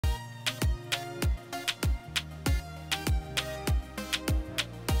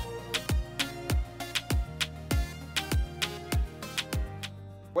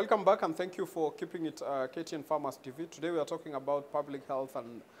Welcome back, and thank you for keeping it KTN Farmers TV. Today we are talking about public health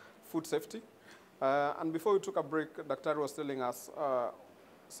and food safety. And before we took a break, Dr. was telling us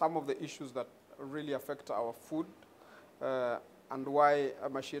some of the issues that really affect our food and why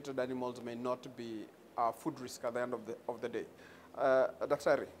emaciated animals may not be a food risk at the end of the day.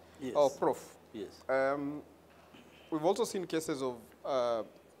 Dr. Yes. Or Prof. Yes. We've also seen cases of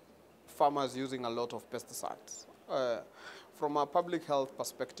farmers using a lot of pesticides. From a public health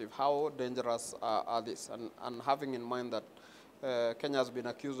perspective, how dangerous are these? And having in mind that Kenya has been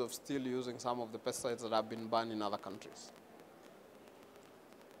accused of still using some of the pesticides that have been banned in other countries.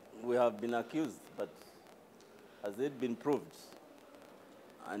 We have been accused, but has it been proved?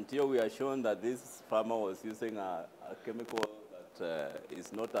 Until we are shown that this farmer was using a chemical that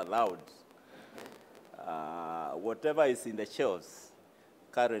is not allowed, whatever is in the shelves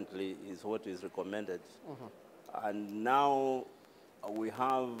currently is what is recommended. Mm-hmm. And now we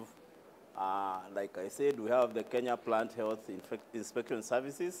have, like I said, we have the Kenya Plant Health Inspection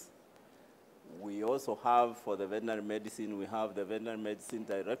Services. We also have, for the veterinary medicine, we have the Veterinary Medicine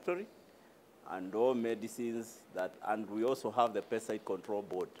Directory and all medicines that, and we also have the Pesticide Control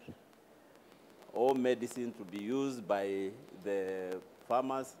Board. All medicines to be used by the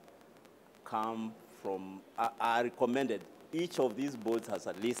farmers come from, are recommended. Each of these boards has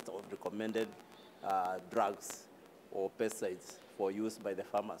a list of recommended drugs or pesticides for use by the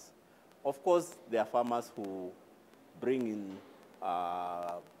farmers. Of course, there are farmers who bring in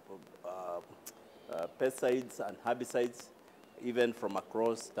pesticides and herbicides even from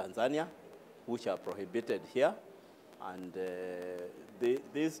across Tanzania, which are prohibited here. And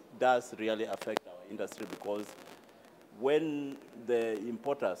this does really affect our industry, because when the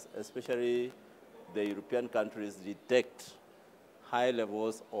importers, especially the European countries, detect high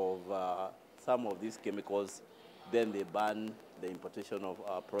levels of some of these chemicals, then they ban the importation of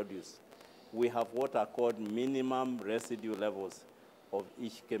our produce. We have what are called minimum residue levels of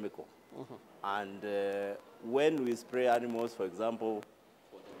each chemical. Mm-hmm. And when we spray animals, for example,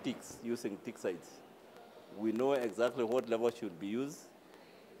 for ticks, using ticides, we know exactly what level should be used,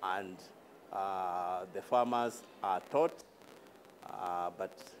 and the farmers are taught,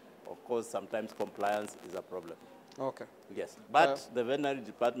 but of course sometimes compliance is a problem. Okay. Yes, but the veterinary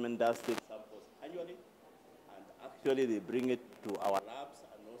department does take samples annually, and actually they bring it to our labs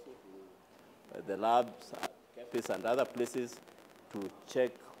and also to the labs at cafes and other places to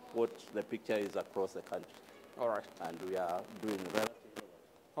check what the picture is across the country. All right. And we are doing relatively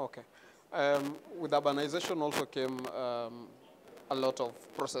well. Okay. With urbanization also came a lot of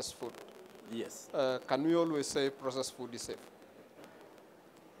processed food. Yes. Can we always say processed food is safe?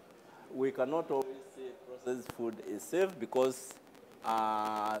 We cannot always say processed food is safe, because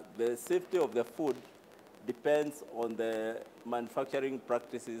the safety of the food depends on the manufacturing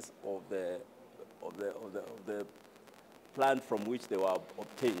practices of the plant from which they were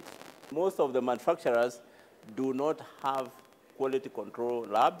obtained. Most of the manufacturers do not have quality control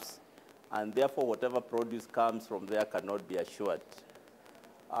labs, and therefore whatever produce comes from there cannot be assured.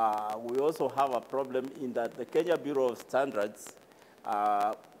 We also have a problem in that the Kenya Bureau of Standards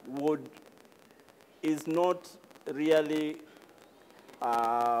is not really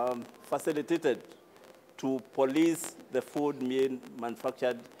facilitated to police the food being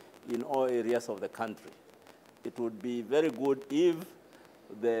manufactured in all areas of the country. It would be very good if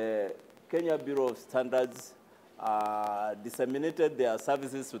the Kenya Bureau of Standards disseminated their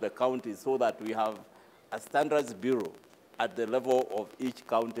services to the counties, so that we have a standards bureau at the level of each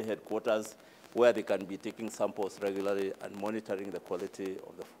county headquarters, where they can be taking samples regularly and monitoring the quality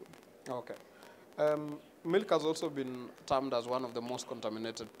of the food. Okay. Milk has also been termed as one of the most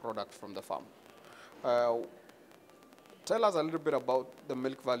contaminated products from the farm. Tell us a little bit about the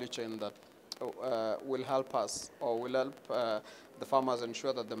milk value chain that will help us, or will help the farmers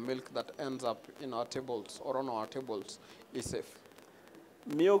ensure that the milk that ends up in our tables or on our tables is safe.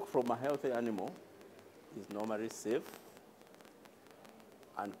 Milk from a healthy animal is normally safe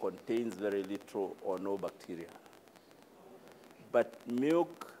and contains very little or no bacteria. But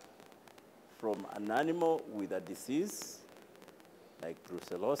milk from an animal with a disease like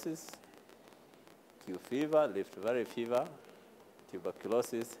brucellosis, Q fever, Rift Valley fever,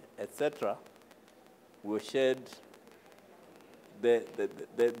 tuberculosis, etc., will shed,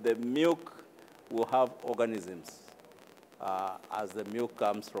 the milk will have organisms as the milk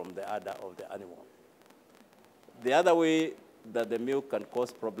comes from the udder of the animal. The other way that the milk can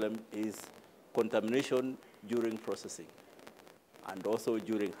cause problem is contamination during processing and also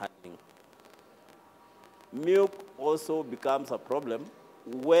during handling. Milk also becomes a problem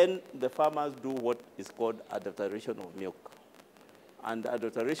when the farmers do what is called adulteration of milk. And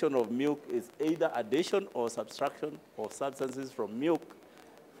adulteration of milk is either addition or subtraction of substances from milk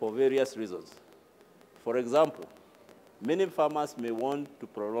for various reasons. For example, many farmers may want to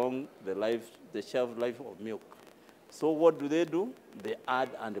prolong the shelf life of milk. So what do? They add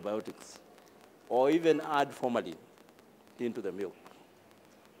antibiotics or even add formalin into the milk.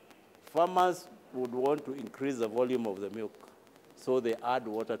 Farmers would want to increase the volume of the milk, so they add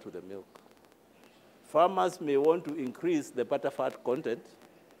water to the milk. Farmers may want to increase the butterfat content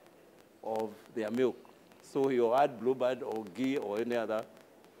of their milk, so you add bluebird or ghee or any other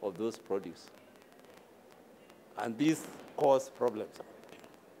of those produce. And these cause problems.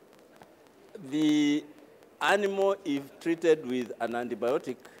 The animal, if treated with an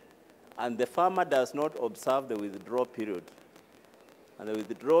antibiotic, and the farmer does not observe the withdrawal period, and the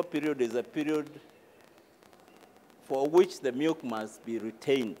withdrawal period is a period for which the milk must be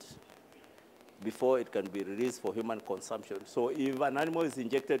retained before it can be released for human consumption. So if an animal is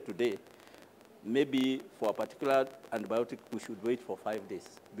injected today, maybe for a particular antibiotic, we should wait for 5 days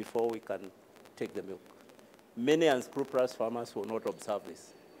before we can take the milk. Many unscrupulous farmers will not observe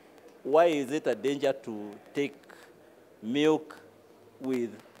this. Why is it a danger to take milk with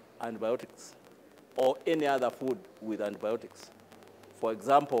antibiotics or any other food with antibiotics? For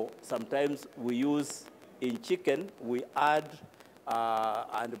example, sometimes we use, in chicken, we add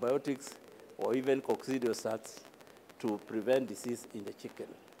antibiotics or even coccidiostats to prevent disease in the chicken.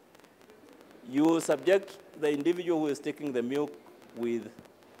 You subject the individual who is taking the milk with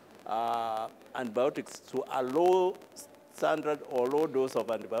antibiotics to a low standard or low dose of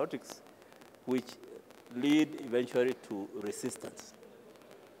antibiotics, which lead eventually to resistance.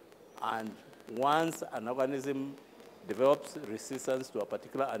 And once an organism develops resistance to a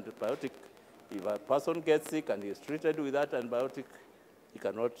particular antibiotic, if a person gets sick and is treated with that antibiotic, he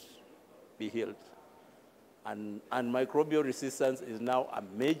cannot be healed. And microbial resistance is now a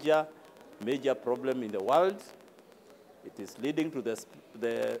major problem in the world. It is leading to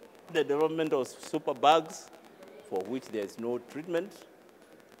the development of superbugs for which there is no treatment.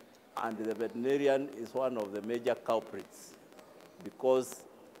 And the veterinarian is one of the major culprits because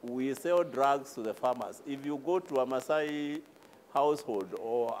we sell drugs to the farmers. If you go to a Maasai household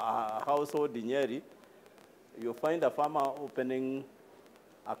or a household in Nyeri, you'll find a farmer opening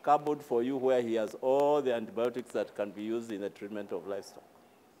a cupboard for you where he has all the antibiotics that can be used in the treatment of livestock.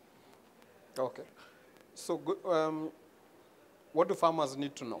 Okay. So what do farmers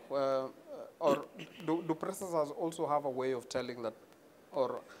need to know? Or do processors also have a way of telling that,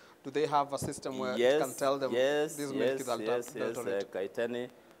 or do they have a system where it can tell them this milk is adulterated? Kaitani,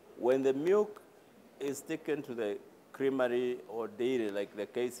 when the milk is taken to the creamery or dairy like the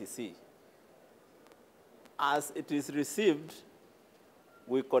KCC, as it is received,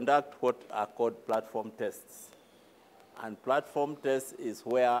 we conduct what are called platform tests. And platform tests is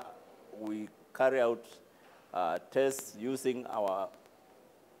where we carry out tests using our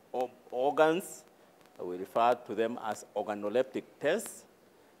organs. We refer to them as organoleptic tests.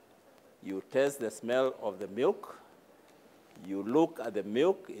 You test the smell of the milk. You look at the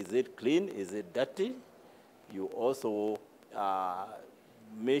milk. Is it clean? Is it dirty? You also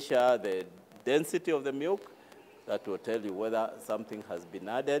measure the density of the milk. That will tell you whether something has been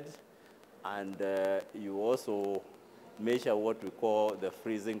added. And you also measure what we call the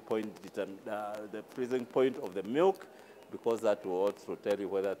freezing point, the freezing point of the milk, because that will also tell you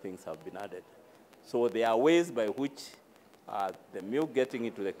whether things have been added. So there are ways by which the milk getting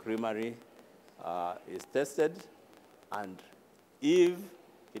into the creamery is tested, and if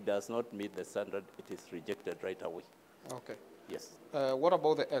it does not meet the standard, it is rejected right away. Okay. Yes. What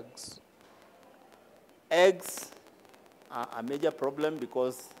about the eggs? Eggs are a major problem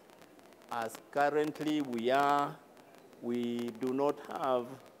because as currently we do not have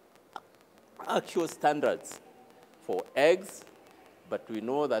actual standards for eggs, but we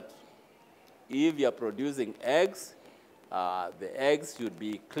know that if you are producing eggs, the eggs should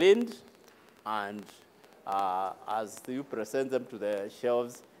be cleaned, and as you present them to the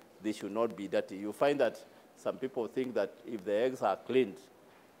shelves, they should not be dirty. You find that some people think that if the eggs are cleaned,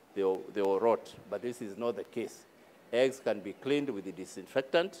 they will rot, but this is not the case. Eggs can be cleaned with the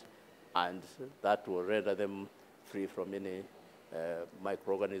disinfectant, and that will render them free from any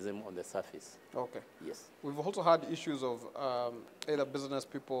microorganism on the surface. Okay. Yes. We've also had issues of either business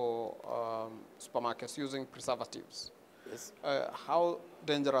people, supermarkets using preservatives. Yes. How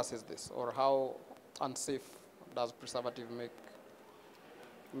dangerous is this, or how unsafe does preservative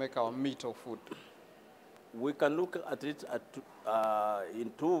make our meat or food? We can look at it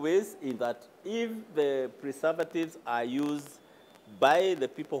in two ways, in that if the preservatives are used by the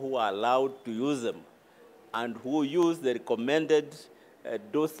people who are allowed to use them and who use the recommended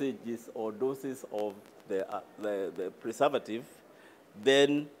dosages or doses of the preservative,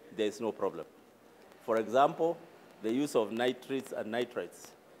 then there is no problem. For example, the use of nitrates and nitrites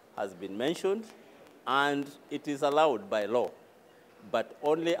has been mentioned, and it is allowed by law, but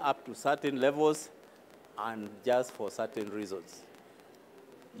only up to certain levels and just for certain reasons.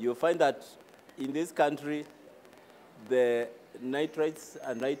 You find that in this country, the nitrates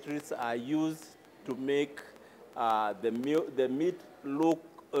and nitrates are used to make the meat look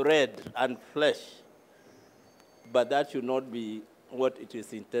red and flesh, but that should not be what it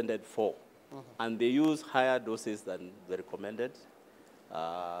is intended for. And they use higher doses than the recommended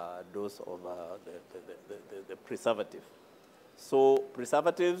dose of the preservative. So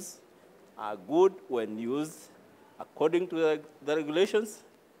preservatives are good when used according to the regulations,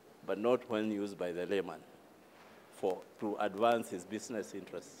 but not when used by the layman to advance his business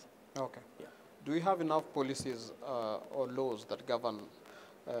interests. Okay. Yeah. Do we have enough policies or laws that govern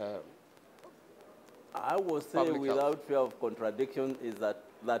I would say, public without health? fear of contradiction, is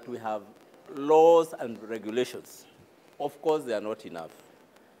that we have laws and regulations. Of course, they are not enough.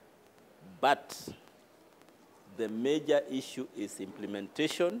 But the major issue is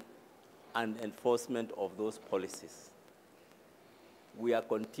implementation and enforcement of those policies. We are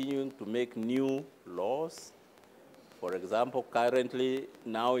continuing to make new laws. For example, currently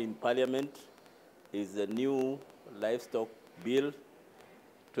now in Parliament is the new Livestock Bill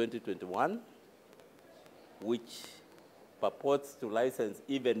 2021, which purports to license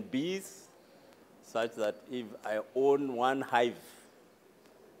even bees, such that if I own one hive,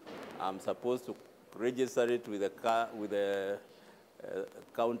 I'm supposed to register it with the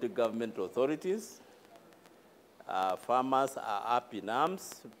county government authorities. Farmers are up in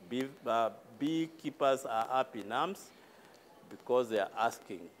arms. Beekeepers are up in arms because they are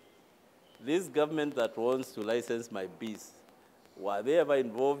asking, this government that wants to license my bees, were they ever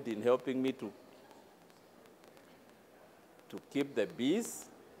involved in helping me to keep the bees?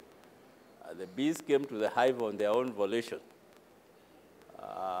 The bees came to the hive on their own volition.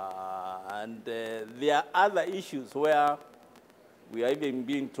 And there are other issues where we are even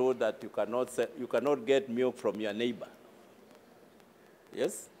being told that you cannot get milk from your neighbor.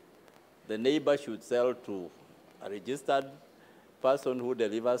 Yes? The neighbor should sell to a registered person who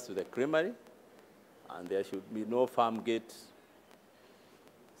delivers to the creamery, and there should be no farm gate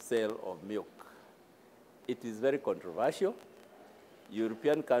sale of milk. It is very controversial.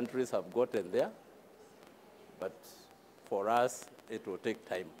 European countries have gotten there, but for us, it will take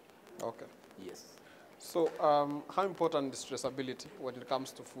time. Okay. Yes. So how important is traceability when it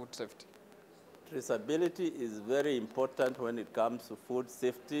comes to food safety? Traceability is very important when it comes to food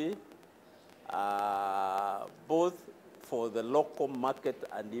safety, both for the local market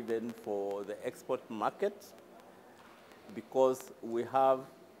and even for the export market, because we have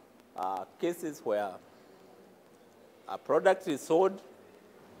cases where a product is sold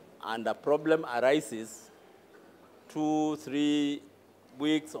and a problem arises 2-3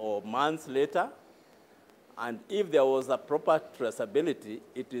 weeks or months later, and if there was a proper traceability,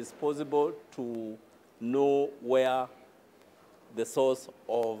 it is possible to know where the source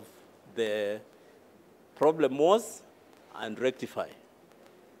of the problem was and rectify.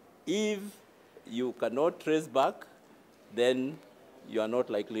 If you cannot trace back, then you are not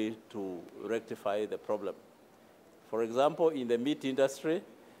likely to rectify the problem. For example, in the meat industry,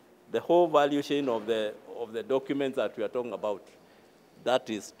 the whole value chain of the documents that we are talking about, that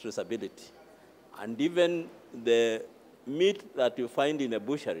is traceability. And even the meat that you find in a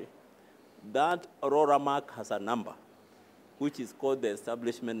butchery, that Aurora mark has a number, which is called the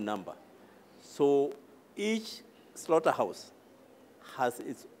establishment number. So each slaughterhouse has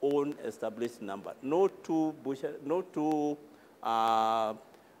its own established number. No two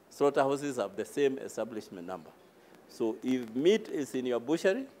slaughterhouses have the same establishment number. So if meat is in your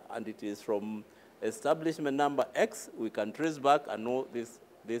butchery and it is from establishment number X, we can trace back and know this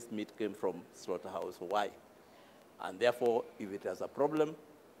meat came from slaughterhouse Y. And therefore, if it has a problem,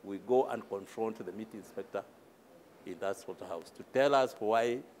 we go and confront the meat inspector in that slaughterhouse to tell us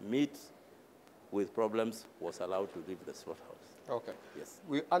why meat with problems was allowed to leave the slaughterhouse. Okay. Yes.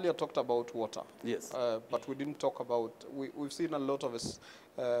 We earlier talked about water. Yes. But we didn't talk about, we've seen a lot of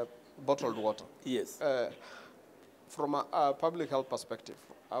bottled water. Yes. From a public health perspective,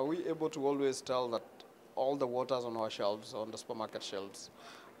 are we able to always tell that all the waters on our shelves, on the supermarket shelves,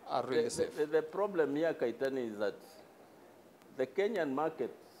 are really safe? The problem here, Kaitani, is that the Kenyan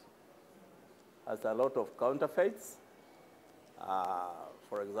market has a lot of counterfeits.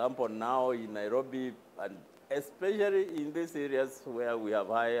 For example, now in Nairobi, and especially in these areas where we have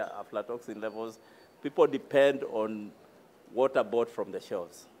high aflatoxin levels, people depend on water bought from the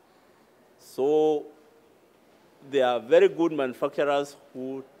shelves. So there are very good manufacturers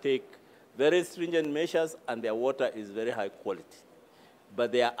who take very stringent measures and their water is very high quality.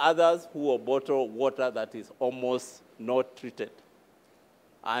 But there are others who will bottle water that is almost not treated.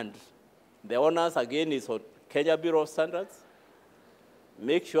 And the onus, again, is on Kenya Bureau of Standards.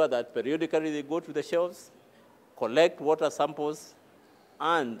 Make sure that periodically they go to the shelves, collect water samples,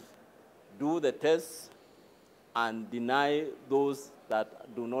 and do the tests and deny those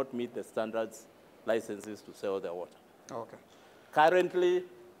that do not meet the standards licenses to sell their water. Okay. Currently,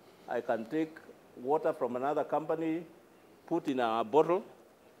 I can take water from another company, put in a bottle,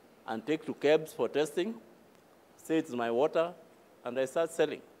 and take to cabs for testing, say it's my water, and I start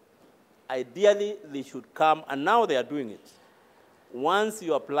selling. Ideally, they should come, and now they are doing it. Once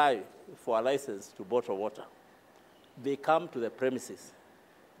you apply for a license to bottle water, they come to the premises.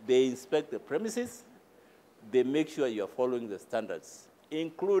 They inspect the premises. They make sure you are following the standards,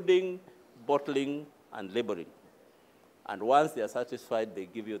 including bottling and labeling. And once they are satisfied, they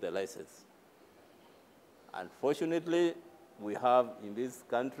give you the license. Unfortunately, we have in this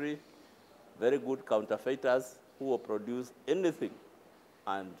country very good counterfeiters who will produce anything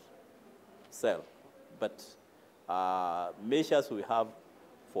and sell. But measures we have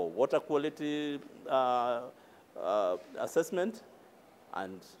for water quality assessment,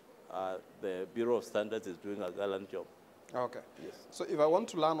 and the Bureau of Standards is doing a gallant job. Okay. Yes. So if I want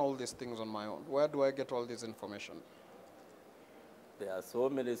to learn all these things on my own, where do I get all this information? There are so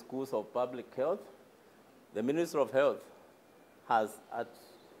many schools of public health. The Ministry of Health has at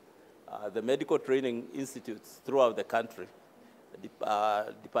the medical training institutes throughout the country,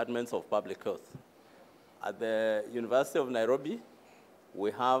 departments of public health. At the University of Nairobi,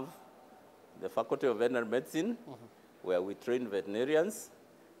 we have the Faculty of Veterinary Medicine, where we train veterinarians,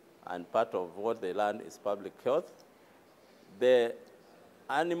 and part of what they learn is public health. The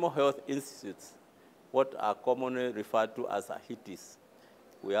animal health institutes, what are commonly referred to as AHITIs.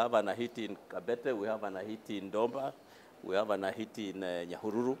 We have an AHITI in Kabete, we have an AHITI in Domba, we have an AHITI in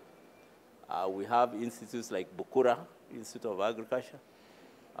Nyahururu. We have institutes like Bukura, Institute of Agriculture.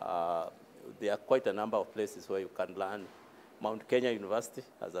 There are quite a number of places where you can learn. Mount Kenya University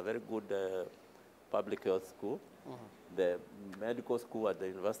has a very good public health school. The medical school at the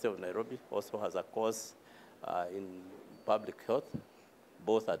University of Nairobi also has a course in public health,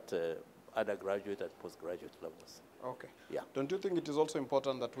 both at undergraduate and postgraduate levels. Okay. Yeah. Don't you think it is also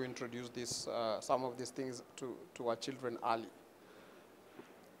important that we introduce this, some of these things to our children early?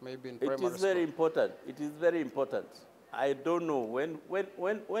 Maybe in primary school. It is very important. It is very important. I don't know. When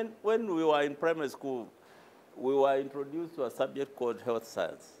we were in primary school, we were introduced to a subject called health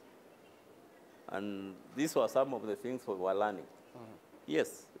science. And these were some of the things we were learning.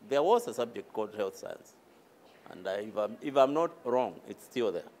 Yes, there was a subject called health science. And if I'm not wrong, it's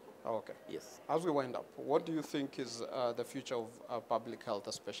still there. Okay. Yes. As we wind up, what do you think is the future of public health,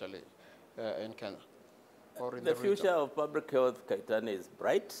 especially in Kenya? Or in The region? future of public health, Kaitani, is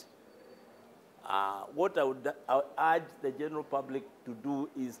bright. What I would urge the general public to do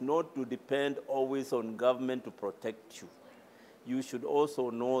is not to depend always on government to protect you. You should also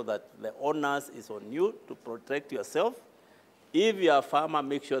know that the onus is on you to protect yourself. If you are a farmer,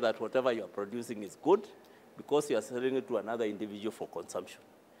 make sure that whatever you are producing is good, because you are selling it to another individual for consumption.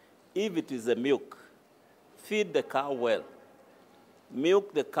 If it is a milk, feed the cow well.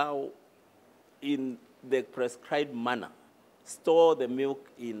 Milk the cow in the prescribed manner. Store the milk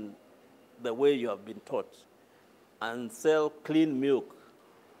in the way you have been taught, and sell clean milk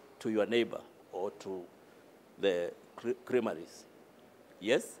to your neighbor or to the creameries.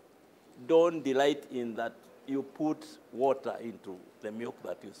 Yes? Don't delight in that you put water into the milk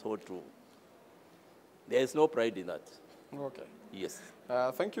that you sold to. There is no pride in that. Okay. Yes.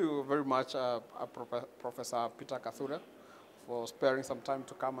 Thank you very much, Professor Peter Kathure, for sparing some time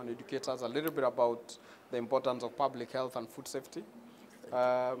to come and educate us a little bit about the importance of public health and food safety.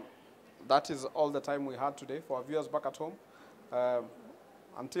 That is all the time we had today. For our viewers back at home,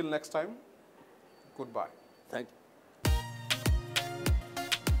 until next time, goodbye. Thank you.